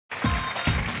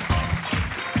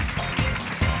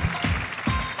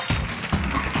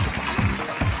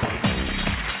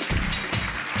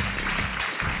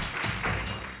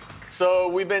So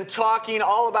we've been talking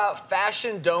all about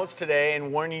fashion don'ts today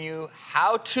and warning you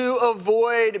how to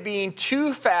avoid being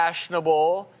too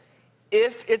fashionable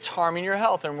if it's harming your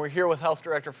health. And we're here with Health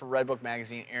Director for Redbook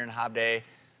Magazine, Erin Hobday,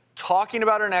 talking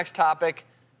about our next topic,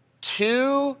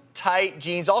 too tight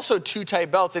jeans, also too tight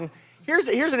belts. And here's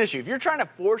an issue. If you're trying to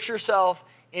force yourself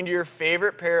into your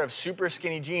favorite pair of super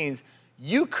skinny jeans,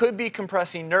 you could be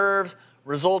compressing nerves,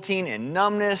 resulting in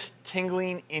numbness,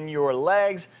 tingling in your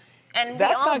legs. And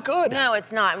that's not good. No,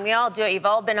 it's not. And we all do it. You've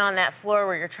all been on that floor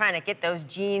where you're trying to get those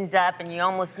jeans up and you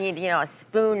almost need, a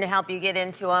spoon to help you get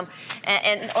into them.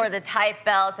 Or the tight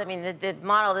belts. I mean, the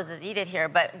model doesn't eat it here,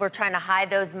 but we're trying to hide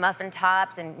those muffin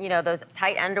tops and, those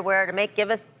tight underwear to give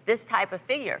us this type of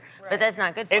figure. Right. But that's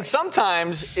not good for And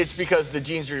sometimes it's because the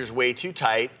jeans are just way too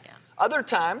tight. Yeah. Other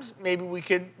times, maybe we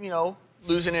could,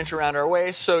 lose an inch around our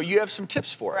waist. So you have some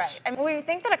tips for us. Right. And we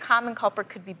think that a common culprit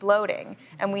could be bloating.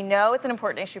 And we know it's an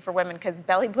important issue for women because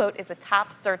belly bloat is a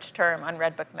top search term on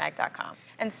redbookmag.com.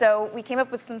 And so we came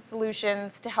up with some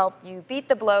solutions to help you beat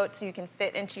the bloat so you can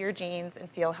fit into your jeans and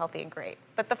feel healthy and great.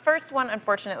 But the first one,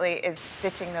 unfortunately, is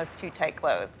ditching those too tight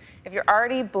clothes. If you're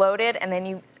already bloated and then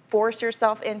you force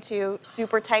yourself into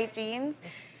super tight jeans,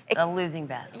 it's a losing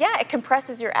battle. Yeah, it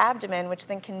compresses your abdomen, which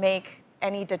then can make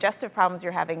any digestive problems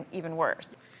you're having even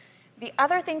worse. The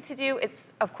other thing to do,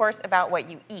 it's of course about what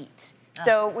you eat.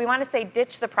 So we want to say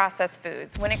ditch the processed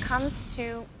foods. When it comes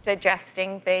to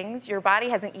digesting things, your body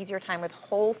has an easier time with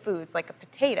whole foods like a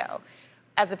potato,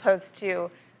 as opposed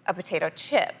to a potato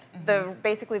chip.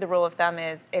 Basically the rule of thumb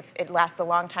is if it lasts a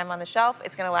long time on the shelf,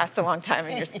 it's going to last a long time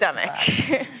in your stomach.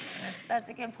 That's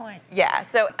a good point. Yeah,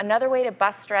 so another way to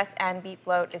bust stress and beat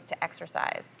bloat is to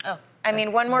exercise. I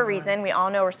mean, one more reason, we all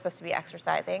know we're supposed to be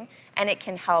exercising, and it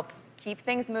can help keep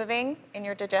things moving in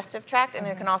your digestive tract, and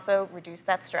it can also reduce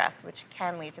that stress, which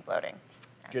can lead to bloating.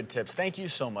 Good tips. Thank you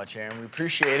so much, Erin. We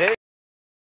appreciate it.